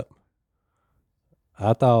walking up,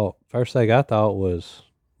 first thing I thought was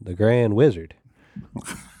the Grand Wizard.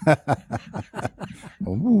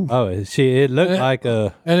 Oh, it looked like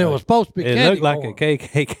a. And it was supposed to be It candy looked like corn. a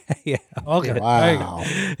KKK. Okay. Wow.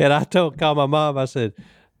 And I called my mom. I said,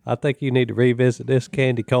 I think you need to revisit this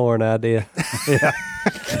candy corn idea.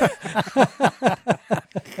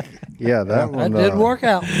 Yeah, that one. That did work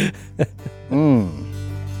out.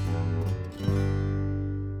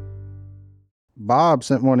 Bob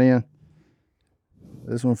sent one in.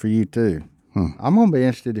 This one for you too. I'm gonna be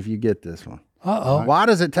interested if you get this one. Uh-oh. Why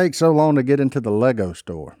does it take so long to get into the Lego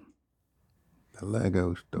store? The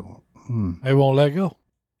Lego store. They won't let go.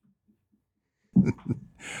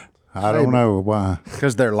 I don't know why.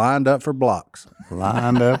 Because they're lined up for blocks.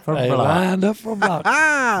 Lined up for They block. lined up for blocks.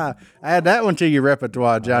 Add that one to your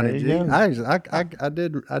repertoire, Johnny G. There you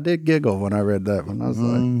I did giggle when I read that one. I was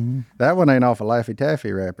like, that one ain't off a Laffy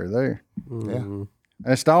Taffy wrapper there. Yeah.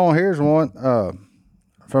 And Stone, here's one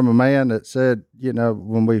from a man that said,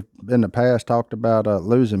 when we've in the past talked about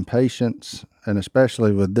losing patience, and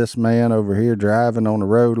especially with this man over here driving on the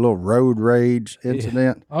road, a little road rage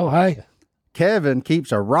incident. Oh, hey. Kevin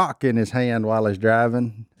keeps a rock in his hand while he's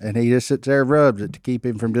driving, and he just sits there and rubs it to keep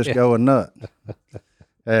him from just going nuts.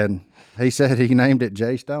 And he said he named it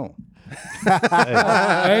Jay Stone.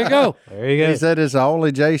 There you go. There you go. He said it's the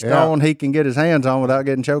only Jay Stone he can get his hands on without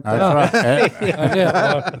getting choked out. That's right.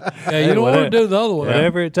 Yeah, you don't want to do the other one.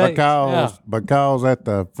 Whatever it takes. Because at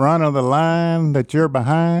the front of the line that you're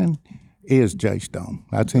behind is Jay Stone.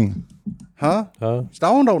 That's him. Huh?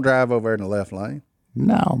 Stone don't drive over in the left lane.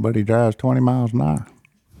 No, but he drives 20 miles an hour.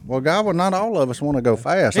 Well, God, not all of us want to go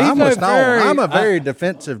fast. He's I'm with a Stone. very- I'm a very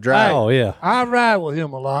defensive driver. Oh, yeah. I ride with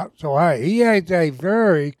him a lot, so hey, he ain't a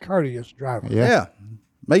very courteous driver. Yeah,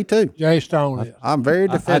 me too. Jay Stone is. I'm very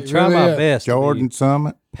I defensive. try really my is. best. to be Jordan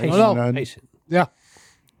Summit. Patient. Patient. Yeah.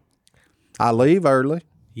 I leave early.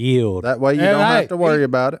 Yield. That way you And don't hey, have to worry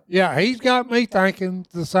about it. Yeah, he's got me thinking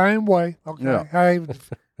the same way. Okay. Yeah. Hey,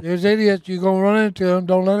 there's idiots. You're going to run into them.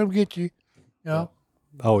 Don't let them get you. You know?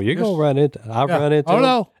 Oh, you're going to run into I've Yeah. run into Oh, them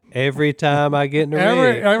no. every time I get in the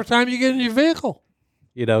rig. Every time you get in your vehicle.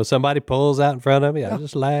 Somebody pulls out in front of me, I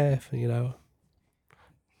just laugh, A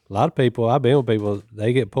lot of people, I've been with people,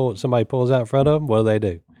 they get pulled, somebody pulls out in front of them, what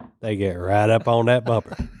do? They get right up on that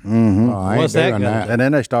bumper. Oh, I ain't What's that doing gonna that. And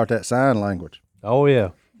then they start that sign language. Oh, yeah.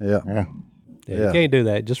 Yeah. Yeah. Yeah, you can't do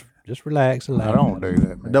that. Just relax and laugh. I don't do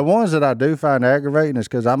that, man. The ones that I do find aggravating is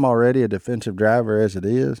because I'm already a defensive driver as it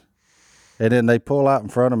is. And then they pull out in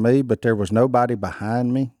front of me, but there was nobody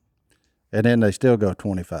behind me. And then they still go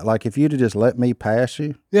 25. Like if you'd have just let me pass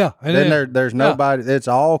you, Yeah. then there's nobody. It's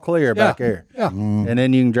all clear back there. Yeah. And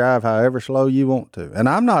then you can drive however slow you want to. And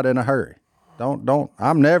I'm not in a hurry.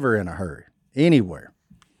 I'm never in a hurry anywhere.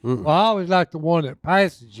 Well, I always like the one that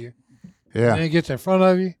passes you. Yeah. And gets in front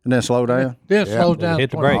of you. And then slow down. Then slows down.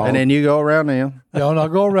 Hit the 20. brake. And then you go around them. I'll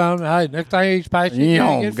go around. Hey, next time he's passing you, You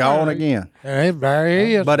get go on front of you. again. And there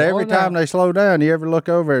he is. But every slowing time down. they slow down, you ever look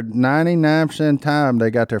over? 99% of the time they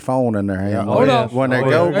got their phone in their hand. Oh, yeah. When they Oh,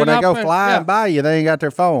 go yeah. when they go Yeah. flying by you, they ain't got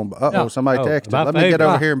their phone. Yeah. Somebody Oh, texted. my Let me get favorite.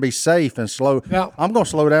 over here and be safe and slow. Yeah. I'm gonna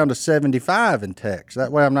slow down to 75 and text.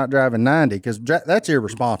 That way I'm not driving 90 because that's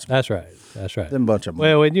irresponsible. That's right. Them bunch of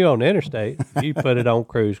Well, when you're on the interstate, you put it on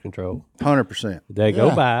cruise control. 100%. They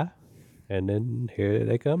go by, and then here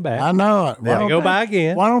they come back. I know it. Why They don't go by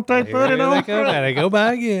again. Why don't they put Here it on? they come back. They go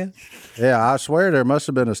by again. Yeah, I swear there must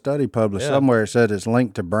have been a study published somewhere that said it's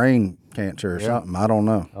linked to brain cancer or something. I don't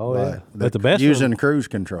know. Oh, yeah. Like, But the best using cruise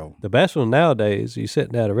control. The best one nowadays, you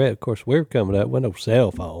sitting at a red. Of course, we're coming up with no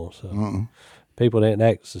cell phones, so people didn't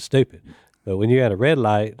act so stupid. But when you're at a red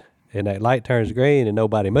light and that light turns green and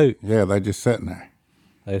nobody moves, Yeah, they just sitting there.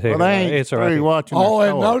 They think, Well, they ain't it's all through right. watching Oh, the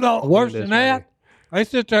and story. no, worse this than right that, they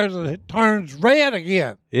sit there and it turns red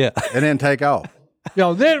again. Yeah. And then take off.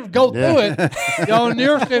 Then go through it. And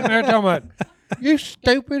you're sitting there talking about, you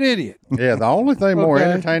stupid idiot. Yeah, the only thing more Okay.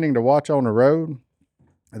 entertaining to watch on the road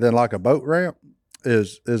than like a boat ramp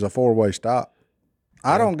is a 4-way stop.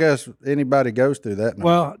 I don't guess anybody goes through that. No.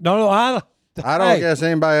 Well, no, I I don't guess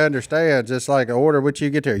anybody understands. It's like an order. What you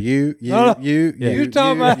get there? You. You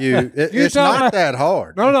talking about- It's talking not about- that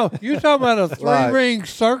hard. No, you talking about a 3-ring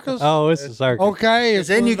circus? Oh, it's a circus. Okay, it's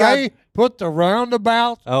then when you got- they put the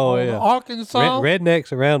roundabouts Oh, on yeah. Arkansas.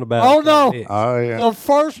 Rednecks around about. Oh, no. Oh, yeah. The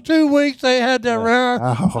first 2 weeks they had that round,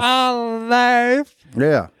 Oh. I laughed.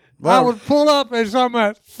 Yeah. I Well, would pull up and some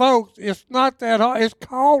of folks, it's not that hard. It's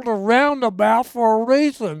called a roundabout for a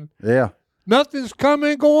reason. yeah. Nothing's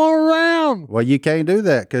coming going around. Well, you can't do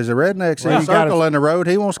that because the redneck sees Well, a you gotta- circle in the road.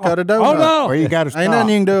 He wants to cut a donut. Oh, no. Or you got to stop. Ain't nothing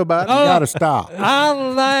you can do about it. You got to stop. I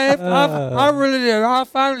laughed. I really did. I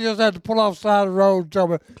finally just had to pull off the side of the road.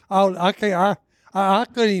 I can't. I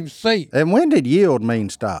couldn't even see. And when did yield mean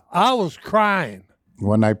stop? I was crying.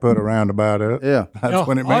 When they put a roundabout up, Yeah. that's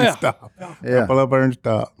when it means yeah. stop. Yeah. Pull up there and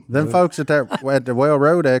stop. Them folks at the Well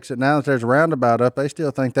Road exit, now that there's a roundabout up, they still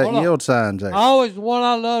think that Hold on. yield sign's there. Always the one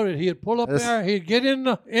I loved it. He'd pull up That's- there. He'd get in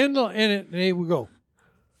it, and he would go.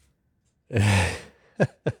 And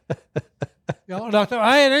I said,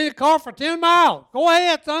 "Hey, there's a car for 10 miles. Go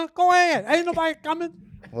ahead, son. Go ahead. Ain't nobody coming."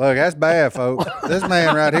 Look, that's bad, folks. This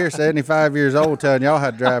man right here, 75 years old, telling y'all how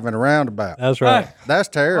to drive in a roundabout. That's right. That's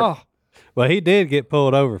terrible. Oh, Well, he did get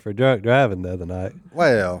pulled over for drunk driving the other night.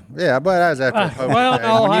 Well, yeah, but that was after a poker well, game.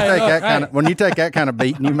 no, when you hey, take look, that kind hey. of when you take that kind of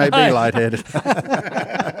beating, you may be Hey. lightheaded.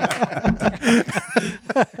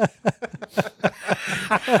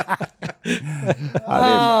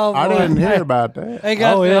 I didn't hear about that. they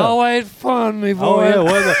got Oh, to yeah. always fun me, boy. Oh yeah,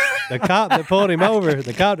 well the cop that pulled him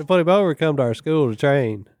over, come to our school to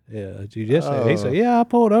train. Yeah, you just said. He said, "Yeah, I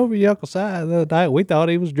pulled over your Uncle Si the other night. We thought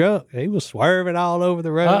he was drunk. He was swerving all over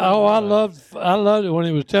the road." I loved it when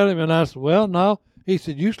he was telling me, and I said, "Well, no." He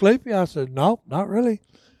said, "You sleepy?" I said, "No, not really."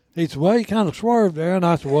 He said, "Well, you kind of swerved there," and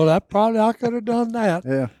I said, "Well, I could have done that."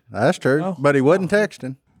 Yeah, that's true. Oh. But he wasn't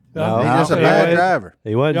texting. No, He's I just a mean, bad wasn't- driver.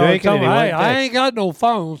 He wasn't Y'all drinking. tell And me, he hey, wasn't I texting. ain't got no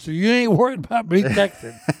phone, so you ain't worried about me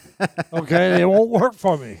texting. Okay, it won't work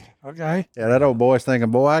for me. Okay. Yeah, that old boy's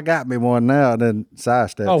thinking, "Boy, I got me one now." And then Si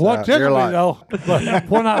steps Oh, what out. tickled You're me like, though,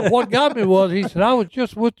 but what got me was he said, "I was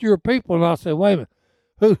just with your people," and I said, "Wait a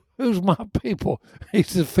minute, who's my people?" He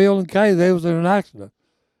said, "Phil and Kay, they was in an accident."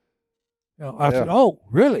 I said, "Oh,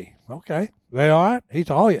 really? Okay, they all right?" He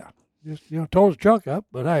said, "Oh yeah, just tore his truck up,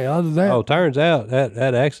 but hey, other than that, Oh, turns out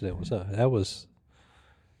that accident was the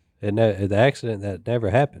accident that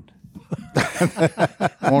never happened.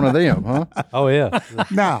 one of them, huh? Oh yeah,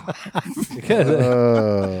 No.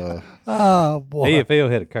 because oh boy, he and Phil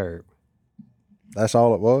hit a curb. That's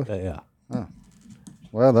all it was. Yeah,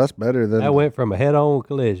 Well, that's better than that went from a head-on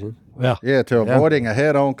collision. yeah to avoiding a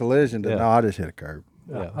head-on collision. To, Yeah. No, I just hit a curb.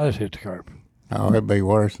 I just hit the curb. Oh, it'd be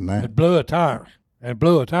worse than that. It blew a tire,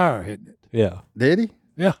 hitting it. Yeah, Did he?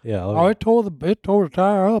 Yeah, yeah. oh, it tore the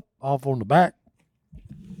tire up off on the back.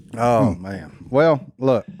 Oh man. Well,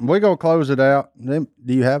 look, we're gonna close it out. Do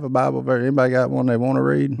you have a Bible verse? Anybody got one they want to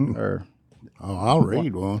read? Or Oh, I'll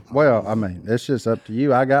read one. well, I mean, it's just up to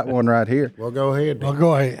you. I got one right here. Well, go ahead. Well, Then.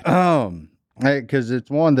 go ahead. Because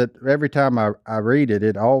it's one that every time I read it,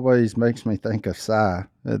 it always makes me think of Si.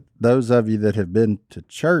 Those of you that have been to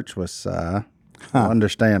church with Si will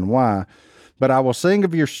understand why. But I will sing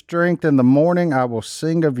of your strength in the morning. I will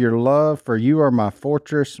sing of your love, for you are my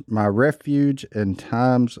fortress, my refuge in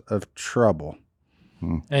times of trouble.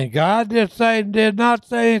 And God did not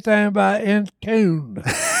say anything about in tune.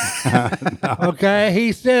 Okay,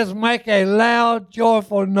 He says make a loud,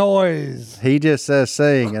 joyful noise. He just says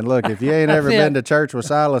sing. And look, if you ain't ever That's been it. to church with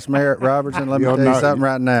Silas Merritt Robertson, let me You'll tell you know- something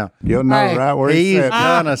right now. You'll know Hey, right where he He's said.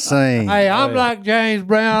 gonna sing. Hey, I'm like James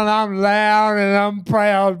Brown. I'm loud and I'm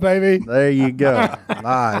proud, baby. There you go. All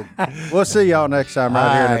right. We'll see y'all next time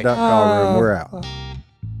right here in the duck call room. We're out.